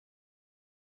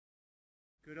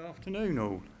Good afternoon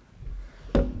all.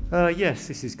 Yes,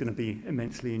 this is going to be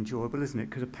immensely enjoyable, isn't it?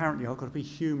 Because apparently I've got to be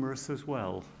humorous as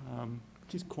well,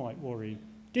 which is quite worrying.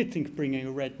 Did think of bringing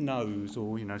a red nose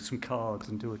or, some cards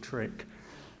and do a trick,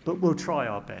 but we'll try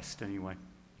our best anyway.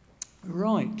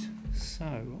 Right, so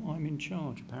I'm in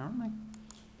charge apparently.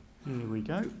 Here we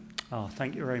go.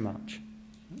 Thank you very much.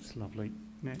 That's lovely.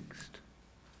 Next.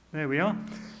 There we are.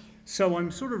 So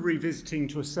I'm sort of revisiting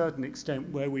to a certain extent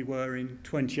where we were in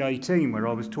 2018, where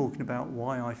I was talking about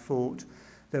why I thought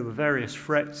there were various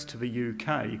threats to the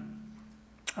UK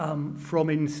from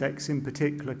insects in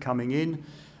particular coming in.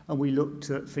 And we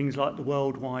looked at things like the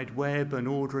World Wide Web and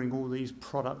ordering all these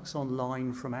products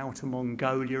online from outer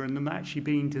Mongolia and them actually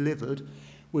being delivered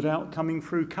without coming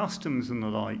through customs and the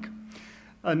like.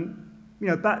 And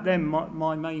back then,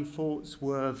 my main thoughts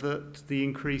were that the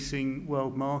increasing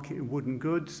world market in wooden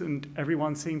goods, and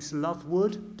everyone seems to love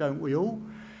wood, don't we all?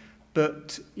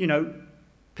 But,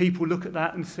 people look at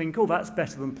that and think, oh, that's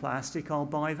better than plastic, I'll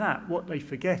buy that. What they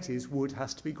forget is wood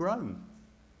has to be grown.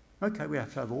 Okay, we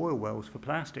have to have oil wells for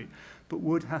plastic, but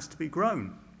wood has to be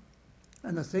grown.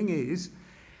 And the thing is,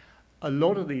 a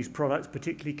lot of these products,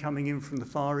 particularly coming in from the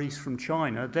Far East, from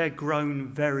China, they're grown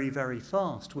very, very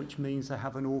fast, which means they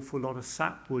have an awful lot of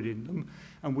sapwood in them,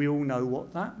 and we all know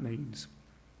what that means.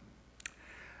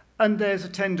 And there's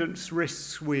attendance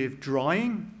risks with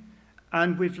drying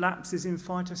and with lapses in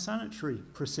phytosanitary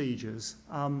procedures.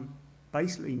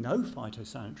 Basically no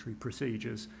phytosanitary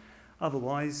procedures.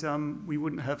 Otherwise, we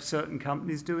wouldn't have certain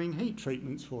companies doing heat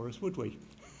treatments for us, would we?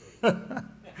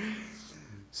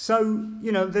 So,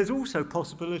 there's also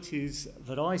possibilities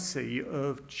that I see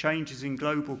of changes in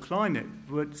global climate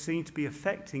that seem to be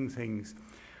affecting things.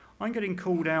 I'm getting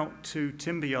called out to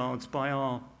timber yards by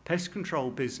our pest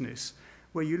control business,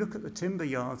 where you look at the timber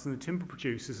yards and the timber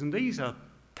producers, and these are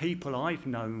people I've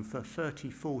known for 30,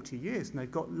 40 years, and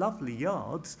they've got lovely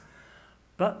yards,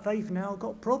 but they've now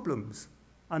got problems,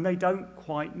 and they don't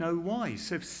quite know why.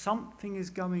 So if something is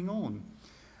going on,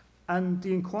 and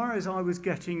the inquiries I was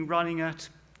getting running at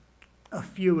a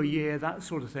few a year, that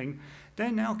sort of thing,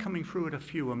 they're now coming through at a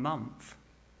few a month.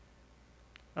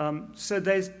 So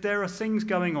there are things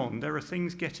going on, there are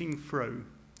things getting through.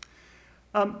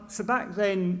 So back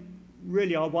then,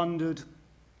 really I wondered,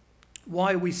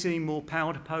 why are we seeing more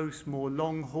powder post, more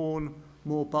longhorn,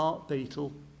 more bark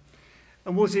beetle?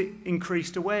 And was it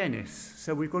increased awareness?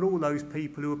 So we've got all those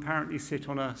people who apparently sit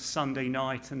on a Sunday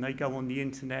night and they go on the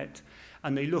internet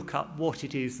and they look up what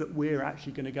it is that we're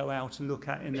actually going to go out and look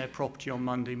at in their property on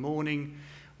Monday morning.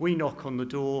 We knock on the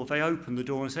door, they open the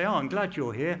door and say, I'm glad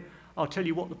you're here. I'll tell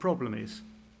you what the problem is.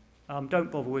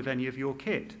 Don't bother with any of your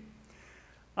kit.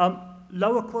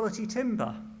 Lower quality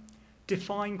timber,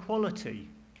 define quality.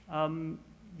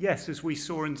 Yes, as we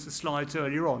saw in the slides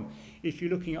earlier on, if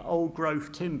you're looking at old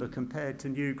growth timber compared to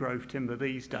new growth timber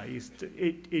these days,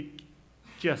 it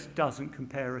just doesn't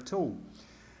compare at all.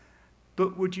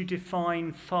 But would you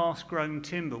define fast-grown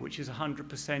timber, which is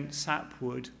 100%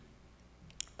 sapwood,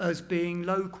 as being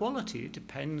low quality? It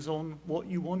depends on what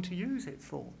you want to use it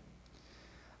for.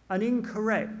 An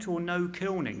incorrect or no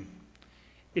kilning.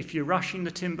 If you're rushing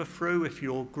the timber through, if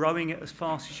you're growing it as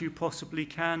fast as you possibly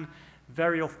can,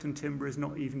 very often timber is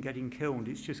not even getting kilned,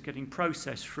 it's just getting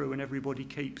processed through and everybody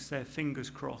keeps their fingers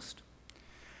crossed.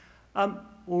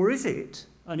 Or is it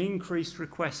an increased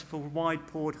request for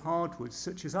wide-poured hardwoods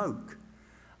such as oak?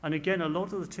 And again, a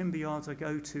lot of the timber yards I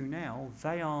go to now,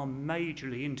 they are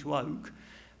majorly into oak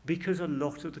because a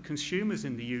lot of the consumers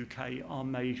in the UK are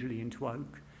majorly into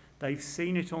oak. They've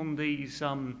seen it on these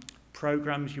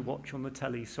programmes you watch on the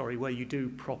telly, where you do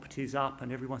properties up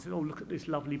and everyone says, oh, look at this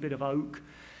lovely bit of oak.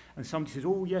 And somebody says,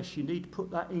 oh, yes, you need to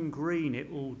put that in green.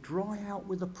 It will dry out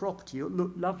with the property. It'll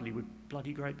look lovely with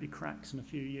bloody great big cracks in a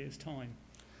few years' time.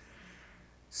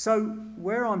 So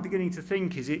where I'm beginning to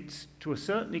think is it's, to a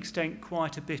certain extent,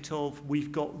 quite a bit of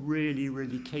we've got really,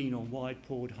 really keen on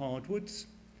wide-poured hardwoods,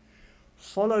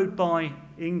 followed by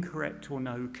incorrect or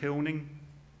no kilning,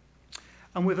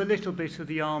 and with a little bit of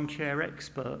the armchair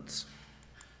experts.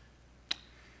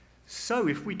 So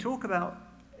if we talk about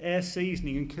air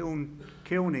seasoning and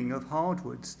kilning of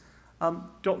hardwoods,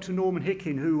 Dr. Norman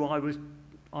Hickin, who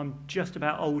I'm just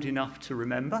about old enough to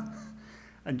remember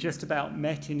and just about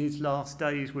met in his last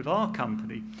days with our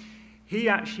company, he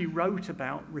actually wrote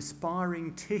about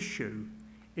respiring tissue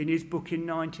in his book in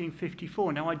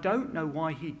 1954. Now, I don't know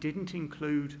why he didn't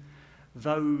include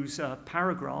those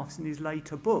paragraphs in his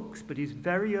later books, but his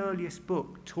very earliest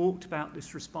book talked about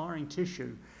this respiring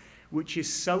tissue, which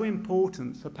is so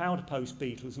important for powder post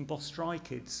beetles and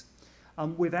bostrychids.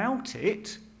 Without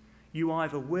it, you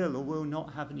either will or will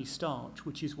not have any starch,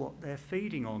 which is what they're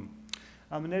feeding on.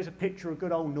 And there's a picture of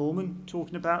good old Norman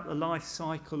talking about the life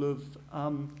cycle of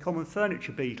common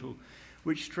furniture beetle,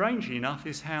 which strangely enough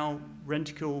is how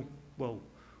Rentokil, well,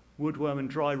 Woodworm and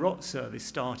Dry Rot Service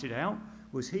started out,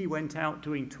 was he went out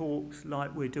doing talks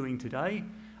like we're doing today,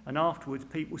 and afterwards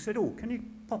people said, oh, can you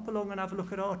pop along and have a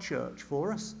look at our church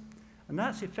for us? And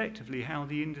that's effectively how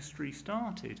the industry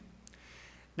started.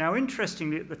 Now,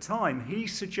 interestingly, at the time, he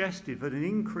suggested that an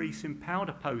increase in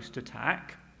powder post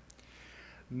attack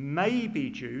may be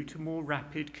due to more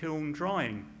rapid kiln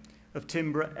drying of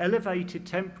timber at elevated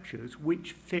temperatures,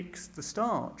 which fixed the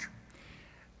starch.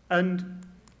 And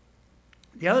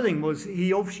the other thing was,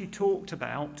 he obviously talked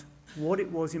about what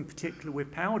it was in particular with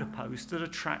powder post that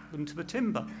attract them to the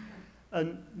timber.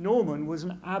 And Norman was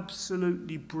an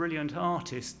absolutely brilliant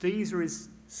artist. These are his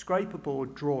scraper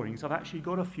board drawings. I've actually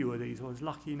got a few of these. I was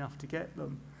lucky enough to get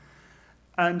them.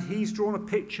 And he's drawn a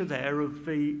picture there of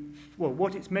the, well,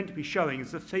 what it's meant to be showing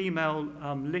is the female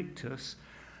lictus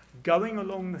going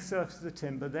along the surface of the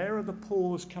timber. There are the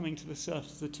pores coming to the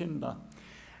surface of the timber.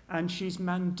 And she's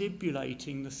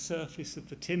mandibulating the surface of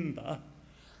the timber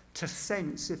to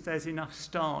sense if there's enough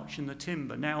starch in the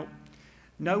timber. Now,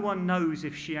 no one knows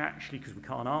if she actually, because we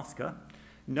can't ask her,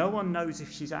 no one knows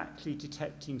if she's actually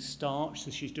detecting starch,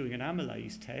 so she's doing an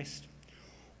amylase test,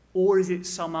 or is it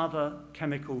some other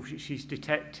chemical she's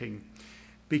detecting?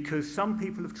 Because some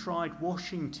people have tried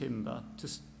washing timber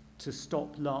to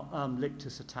stop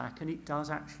lictus attack, and it does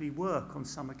actually work on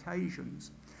some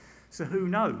occasions. So who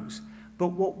knows? But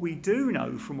what we do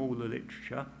know from all the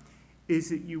literature is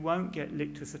that you won't get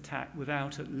lictus attack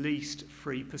without at least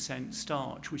 3%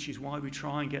 starch, which is why we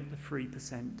try and get the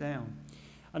 3% down.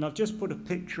 And I've just put a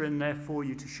picture in there for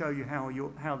you to show you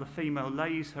how the female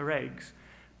lays her eggs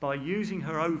by using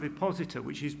her ovipositor,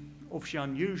 which is obviously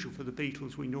unusual for the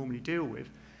beetles we normally deal with.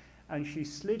 And she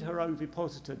slid her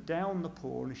ovipositor down the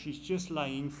pore, and she's just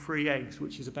laying 3 eggs,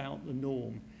 which is about the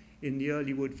norm in the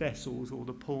early wood vessels or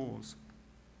the pores.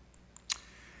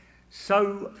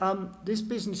 So this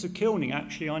business of kilning,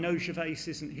 actually, I know Gervais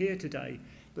isn't here today,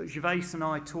 but Gervais and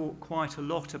I talk quite a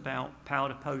lot about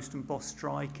powder post and boss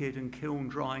striked and kiln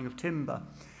drying of timber.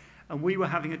 And we were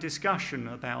having a discussion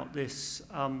about this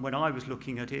when I was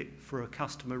looking at it for a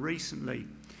customer recently.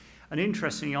 And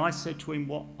interestingly, I said to him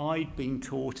what I'd been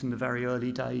taught in the very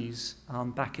early days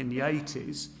back in the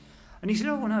 80s. And he said,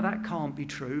 oh, no, that can't be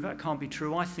true. That can't be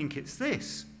true. I think it's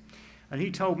this. And he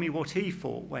told me what he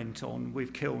thought went on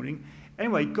with kilning.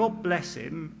 Anyway, God bless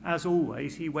him. As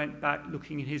always, he went back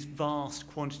looking at his vast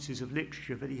quantities of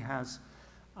literature that he has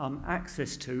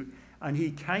access to. And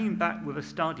he came back with a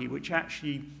study which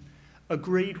actually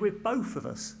agreed with both of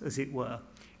us, as it were.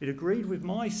 It agreed with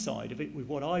my side of it, with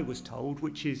what I was told,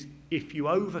 which is if you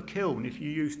overkiln, if you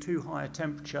use too high a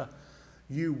temperature,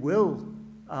 you will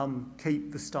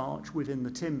keep the starch within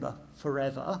the timber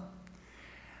forever.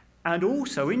 And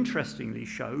also, interestingly,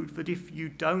 showed that if you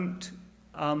don't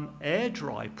air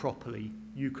dry properly,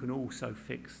 you can also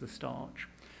fix the starch.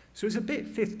 So it's a bit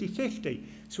 50-50.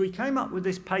 So he came up with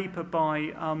this paper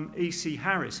by E.C.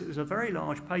 Harris. It was a very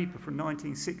large paper from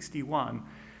 1961,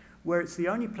 where it's the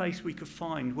only place we could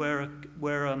find where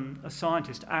a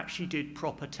scientist actually did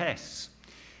proper tests.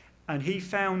 And he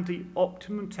found the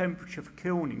optimum temperature for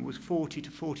kilning was 40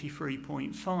 to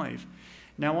 43.5.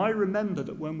 Now, I remember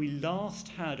that when we last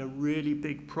had a really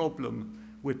big problem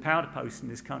with powder post in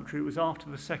this country, it was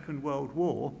after the Second World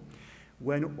War,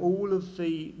 when all of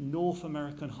the North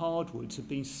American hardwoods had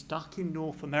been stuck in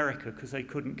North America because they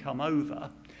couldn't come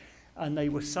over, and they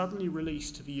were suddenly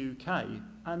released to the UK,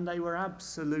 and they were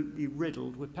absolutely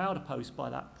riddled with powder post by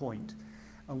that point.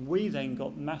 And we then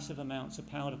got massive amounts of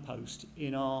powder post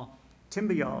in our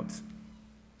timber yards.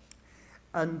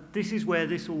 And this is where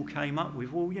this all came up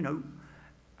with, well, you know,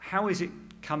 how is it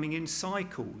coming in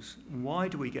cycles? And why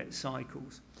do we get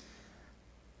cycles?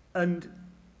 And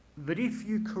that if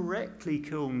you correctly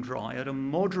kiln dry at a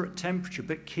moderate temperature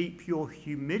but keep your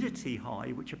humidity high,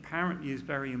 which apparently is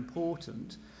very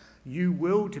important, you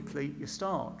will deplete your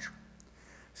starch.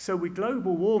 So with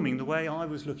global warming, the way I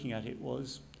was looking at it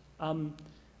was, and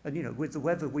you know, with the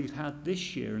weather we've had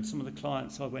this year and some of the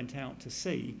clients I went out to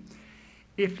see,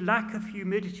 if lack of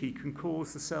humidity can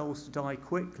cause the cells to die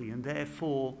quickly and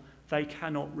therefore they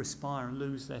cannot respire and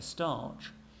lose their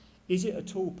starch, is it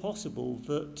at all possible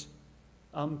that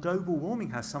global warming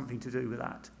has something to do with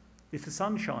that? If the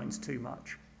sun shines too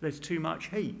much, there's too much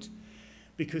heat.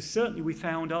 Because certainly we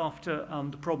found after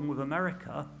the problem with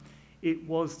America, it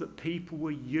was that people were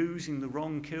using the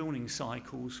wrong kilning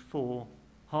cycles for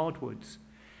hardwoods.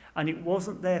 And it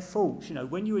wasn't their fault. You know,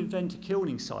 when you invent a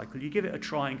kilning cycle, you give it a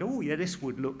try and go, oh yeah, this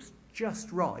wood looks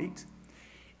just right.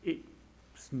 It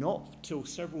It's not till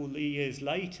several years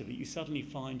later that you suddenly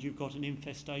find you've got an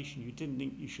infestation you didn't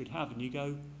think you should have, and you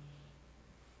go,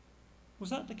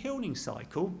 was that the kilning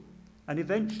cycle? And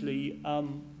eventually,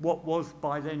 what was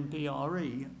by then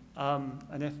BRE and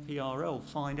FPRL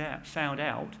found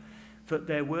out that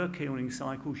there were kilning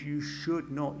cycles you should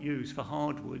not use for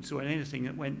hardwoods or anything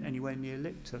that went anywhere near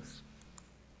Lictus.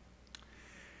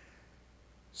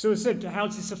 So as I said, how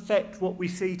does this affect what we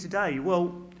see today?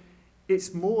 Well,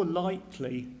 it's more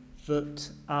likely that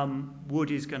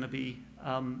wood is going to be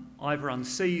either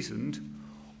unseasoned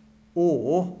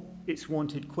or it's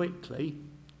wanted quickly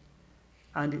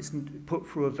and it's put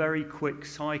through a very quick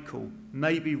cycle,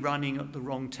 maybe running at the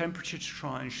wrong temperature to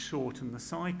try and shorten the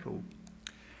cycle.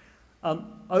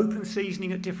 Open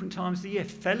seasoning at different times of the year,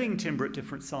 felling timber at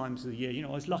different times of the year. You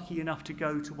know, I was lucky enough to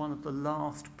go to one of the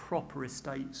last proper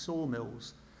estate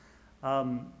sawmills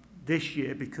this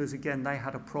year because, again, they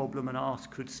had a problem and asked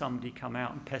could somebody come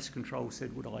out, and pest control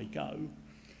said, would I go?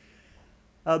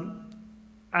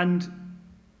 And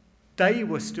they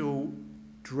were still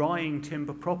drying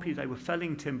timber properly, they were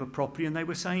felling timber properly, and they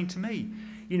were saying to me,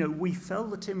 you know, we fell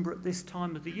the timber at this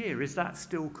time of the year. Is that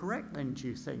still correct then, do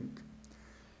you think?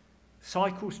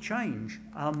 Cycles change.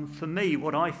 For me,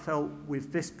 what I felt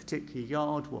with this particular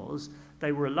yard was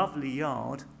they were a lovely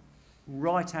yard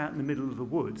right out in the middle of the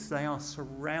woods. They are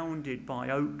surrounded by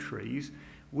oak trees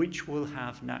which will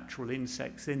have natural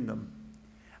insects in them,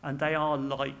 and they are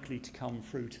likely to come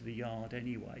through to the yard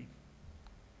anyway.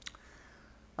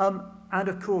 And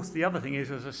of course the other thing is,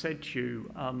 as I said to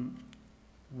you,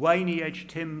 Waney edge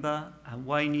timber and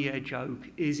Waney edge oak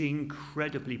is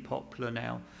incredibly popular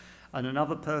now. And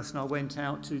another person I went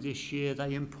out to this year,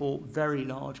 they import very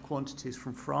large quantities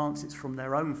from France. It's from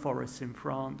their own forests in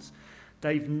France.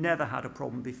 They've never had a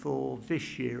problem before.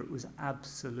 This year it was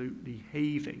absolutely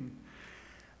heaving.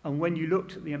 And when you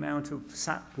looked at the amount of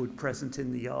sapwood present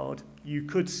in the yard, you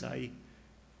could say,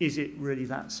 is it really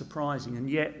that surprising? And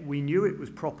yet we knew it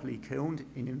was properly kilned,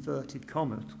 in inverted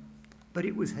commas, but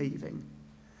it was heaving.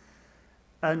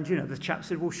 And, you know, the chap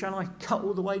said, well, shall I cut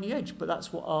all the way the edge? But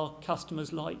that's what our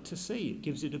customers like to see. It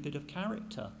gives it a bit of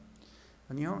character.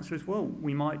 And the answer is, well,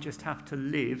 we might just have to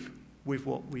live with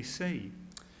what we see.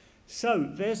 So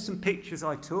there's some pictures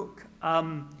I took.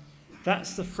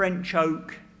 That's the French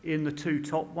oak in the two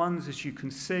top ones. As you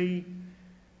can see,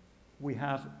 we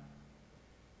have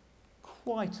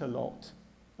quite a lot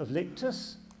of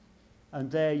Lictus. And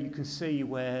there you can see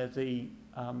where the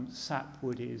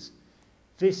sapwood is.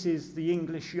 This is the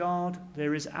English yard.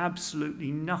 There is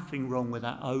absolutely nothing wrong with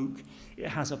that oak. It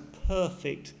has a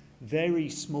perfect, very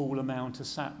small amount of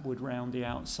sapwood round the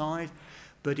outside,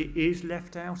 but it is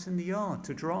left out in the yard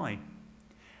to dry.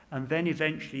 And then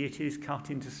eventually it is cut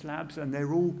into slabs, and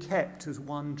they're all kept as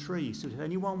one tree. So if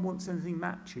anyone wants anything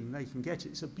matching, they can get it.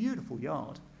 It's a beautiful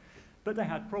yard, but they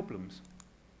had problems.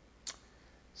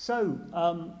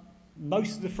 So,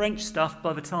 most of the French stuff,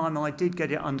 by the time I did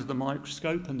get it under the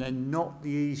microscope, and they're not the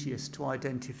easiest to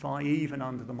identify even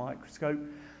under the microscope,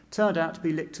 turned out to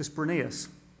be Lictus bruneus.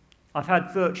 I've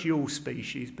had virtually all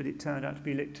species, but it turned out to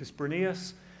be Lictus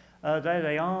bruneus. There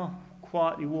they are,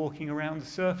 quietly walking around the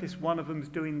surface. One of them's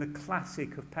doing the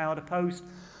classic of powder post,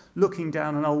 looking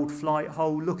down an old flight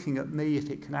hole, looking at me if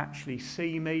it can actually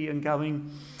see me, and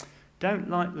going, don't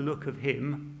like the look of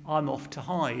him, I'm off to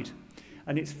hide.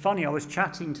 And it's funny, I was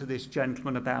chatting to this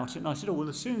gentleman about it, and I said, oh, well,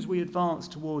 as soon as we advance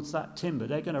towards that timber,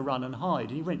 they're going to run and hide.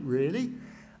 And he went, really?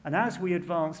 And as we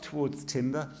advanced towards the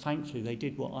timber, thankfully they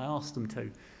did what I asked them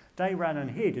to. They ran and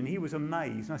hid, and he was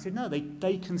amazed. And I said, no,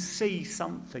 they can see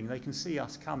something. They can see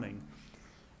us coming.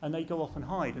 And they go off and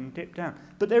hide and dip down.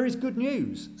 But there is good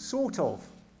news, sort of,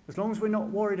 as long as we're not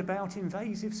worried about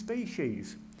invasive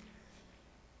species.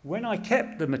 When I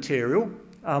kept the material,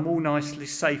 all nicely,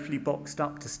 safely boxed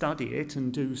up to study it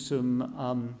and do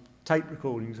some tape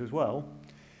recordings as well,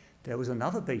 there was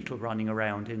another beetle running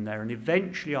around in there, and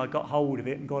eventually I got hold of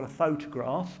it and got a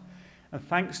photograph, and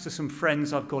thanks to some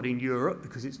friends I've got in Europe,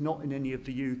 because it's not in any of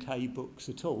the UK books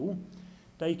at all,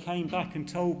 they came back and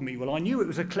told me, well, I knew it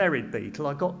was a clerid beetle,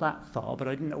 I got that far, but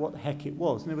I didn't know what the heck it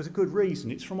was, and there was a good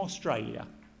reason. It's from Australia,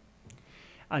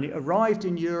 and it arrived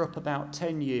in Europe about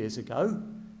 10 years ago.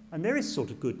 And there is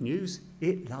sort of good news.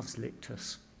 It loves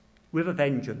Lictus with a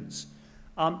vengeance.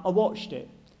 I watched it,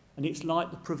 and it's like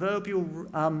the proverbial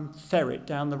ferret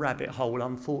down the rabbit hole,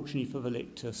 unfortunately for the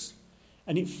Lictus.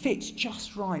 And it fits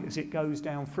just right as it goes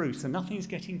down through, so nothing's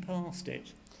getting past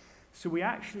it. So we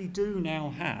actually do now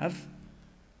have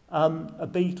a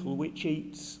beetle which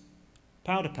eats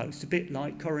powder post, a bit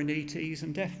like Coronites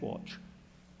and Deathwatch.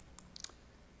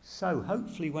 So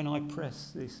hopefully when I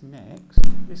press this next,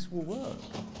 this will work.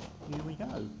 Here we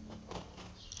go.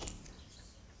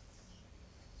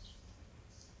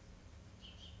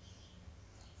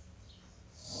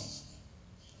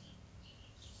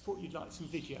 Thought you'd like some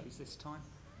videos this time.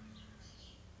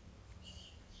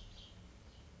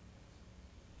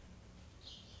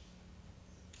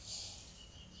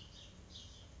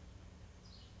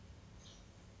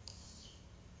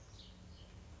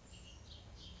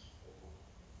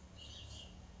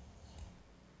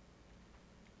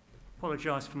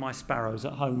 Apologise for my sparrows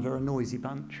at home, they're a noisy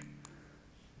bunch.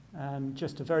 And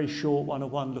just a very short one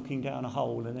of one looking down a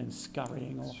hole and then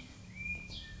scurrying off.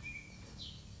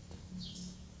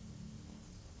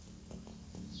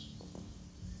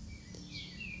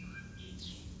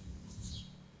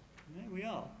 And there we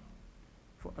are.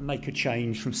 Thought I'd make a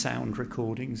change from sound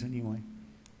recordings anyway.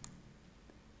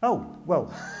 Oh,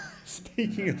 well,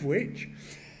 speaking of which,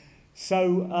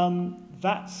 so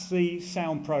that's the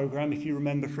sound program, if you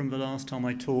remember from the last time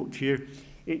I talked to you.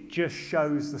 It just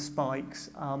shows the spikes.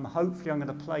 Hopefully I'm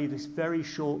going to play this very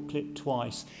short clip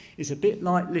twice. It's a bit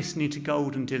like listening to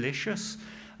Golden Delicious.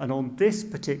 And on this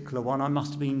particular one, I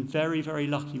must have been very, very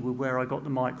lucky with where I got the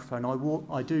microphone.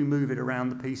 I do move it around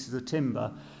the pieces of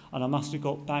timber, and I must have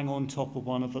got bang on top of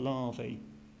one of the larvae.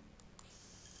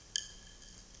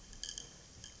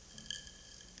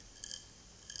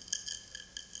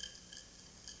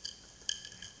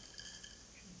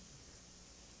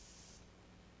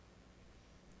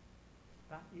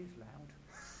 That is loud.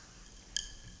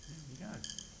 There we go.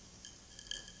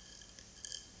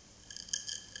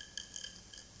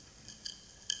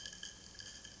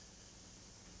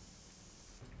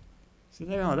 So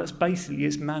there are, that's basically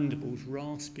its mandibles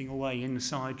rasping away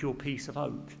inside your piece of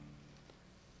oak.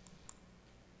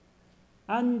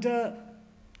 And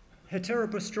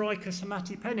Heterobostricus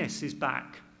hematipenis is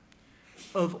back.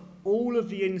 Of all of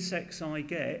the insects I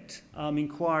get,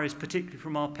 inquiries particularly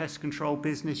from our pest control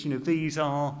business, you know, these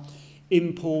are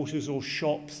importers or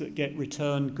shops that get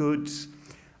returned goods.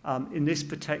 In this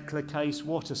particular case,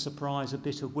 what a surprise, a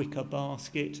bit of wicker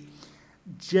basket.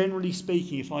 Generally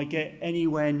speaking, if I get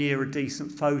anywhere near a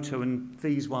decent photo, and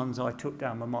these ones I took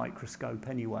down my microscope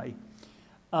anyway,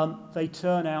 they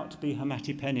turn out to be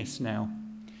hematipenis now.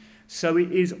 So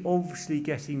it is obviously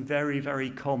getting very, very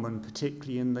common,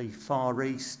 particularly in the Far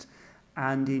East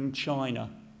and in China.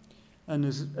 And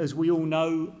as we all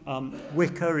know,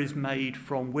 wicker is made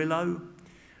from willow.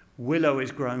 Willow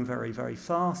is grown very, very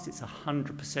fast. It's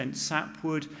 100%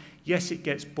 sapwood. Yes, it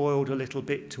gets boiled a little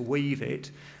bit to weave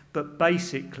it, but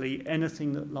basically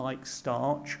anything that likes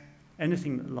starch,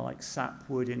 anything that likes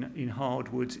sapwood in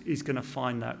hardwoods is going to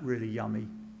find that really yummy.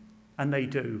 And they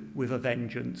do, with a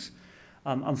vengeance.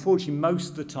 Unfortunately, most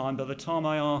of the time, by the time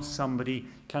I ask somebody,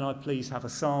 can I please have a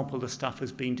sample, the stuff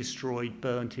has been destroyed,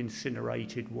 burnt,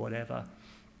 incinerated, whatever,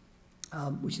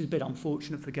 which is a bit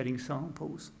unfortunate for getting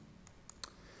samples.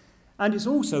 And it's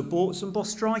also brought some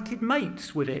bostricid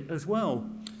mates with it as well.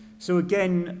 So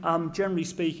again, generally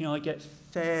speaking, I get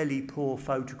fairly poor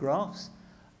photographs.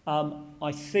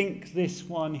 I think this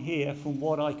one here, from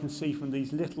what I can see from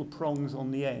these little prongs on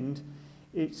the end,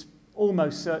 it's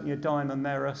almost certainly a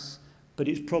Dimermeris, but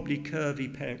it's probably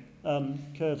curvy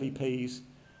peas.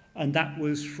 And that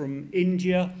was from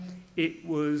India. It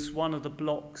was one of the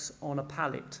blocks on a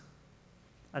pallet.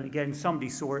 And again, somebody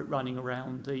saw it running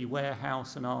around the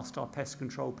warehouse and asked our pest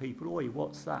control people, oi,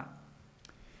 what's that?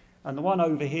 And the one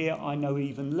over here, I know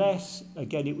even less.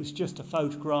 Again, it was just a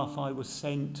photograph I was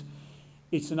sent.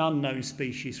 It's an unknown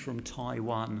species from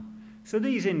Taiwan. So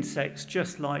these insects,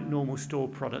 just like normal store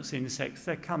products insects,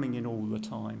 they're coming in all the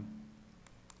time.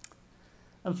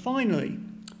 And finally,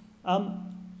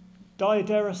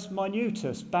 Dioderus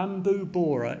minutus, bamboo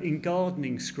borer in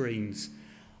gardening screens.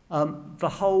 The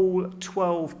whole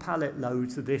 12 pallet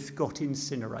loads of this got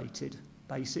incinerated,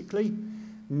 basically.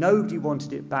 Nobody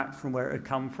wanted it back from where it had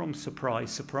come from,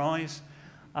 surprise, surprise.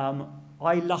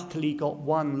 I luckily got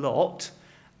one lot.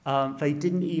 They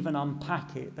didn't even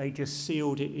unpack it. They just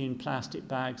sealed it in plastic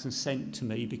bags and sent to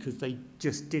me because they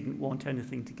just didn't want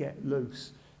anything to get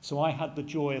loose. So I had the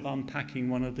joy of unpacking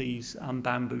one of these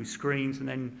bamboo screens and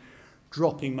then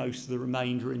dropping most of the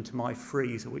remainder into my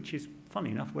freezer, which is, funny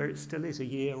enough, where it still is a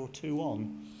year or two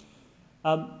on.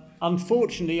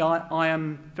 Unfortunately, I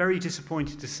am very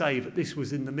disappointed to say that this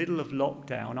was in the middle of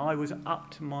lockdown. I was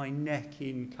up to my neck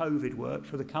in COVID work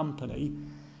for the company,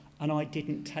 and I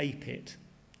didn't tape it.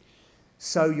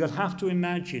 So you'll have to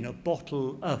imagine a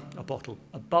bowl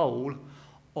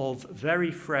of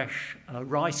very fresh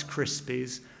Rice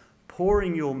Krispies,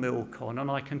 pouring your milk on, and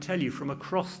I can tell you from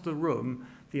across the room,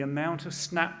 the amount of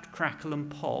snapped, crackle and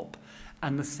pop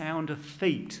and the sound of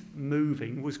feet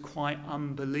moving was quite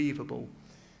unbelievable.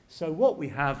 So what we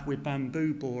have with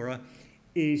bamboo borer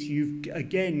is you've,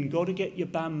 again, got to get your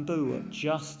bamboo at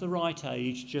just the right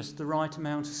age, just the right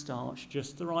amount of starch,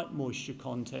 just the right moisture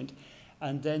content,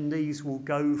 and then these will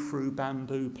go through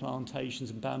bamboo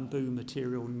plantations and bamboo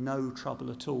material, no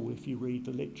trouble at all if you read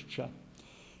the literature.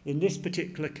 In this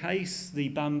particular case, the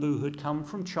bamboo had come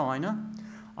from China.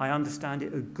 I understand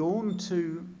it had gone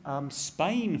to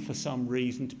Spain for some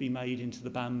reason to be made into the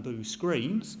bamboo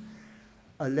screens.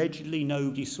 Allegedly,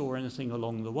 nobody saw anything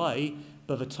along the way.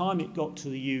 By the time it got to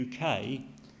the UK,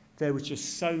 there was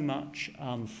just so much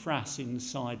frass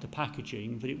inside the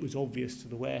packaging that it was obvious to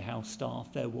the warehouse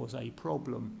staff there was a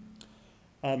problem.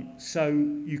 So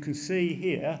you can see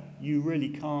here, you really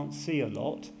can't see a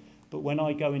lot, but when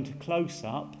I go into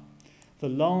close-up, the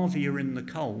larvae are in the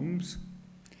culms,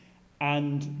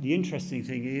 and the interesting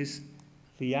thing is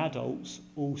the adults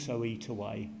also eat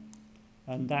away.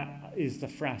 And that is the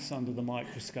frass under the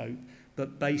microscope.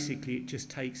 But basically it just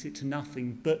takes it to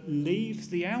nothing, but leaves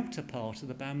the outer part of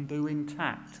the bamboo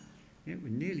intact. Yeah, we're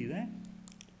nearly there.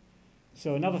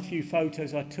 So another few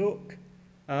photos I took.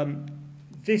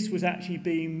 This was actually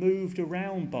being moved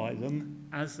around by them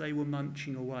as they were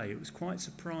munching away. It was quite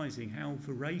surprising how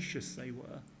voracious they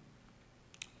were.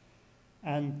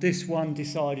 And this one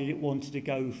decided it wanted to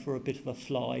go for a bit of a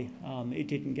fly. It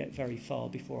didn't get very far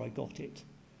before I got it.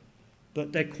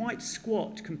 But they're quite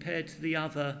squat compared to the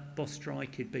other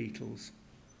bostricid beetles.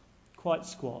 Quite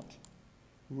squat.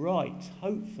 Right,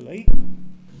 hopefully.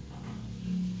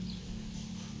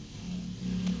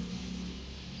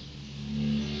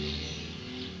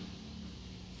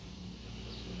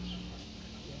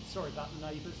 Sorry about the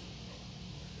neighbours.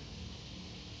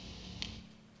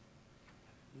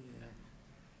 Yeah.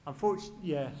 Unfortunately,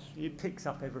 yeah, it picks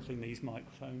up everything, these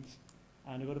microphones.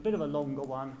 And I've got a bit of a longer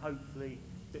one, hopefully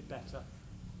a bit better.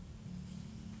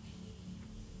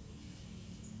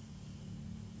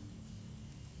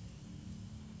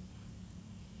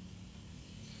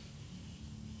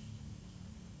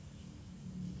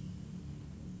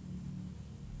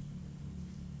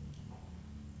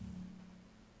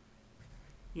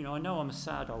 You know, I know I'm a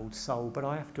sad old soul, but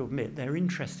I have to admit, they're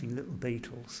interesting little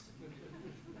beetles.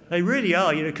 They really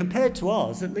are, you know, compared to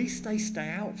ours, at least they stay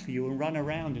out for you and run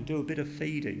around and do a bit of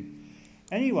feeding.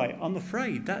 Anyway, I'm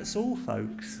afraid that's all,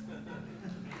 folks.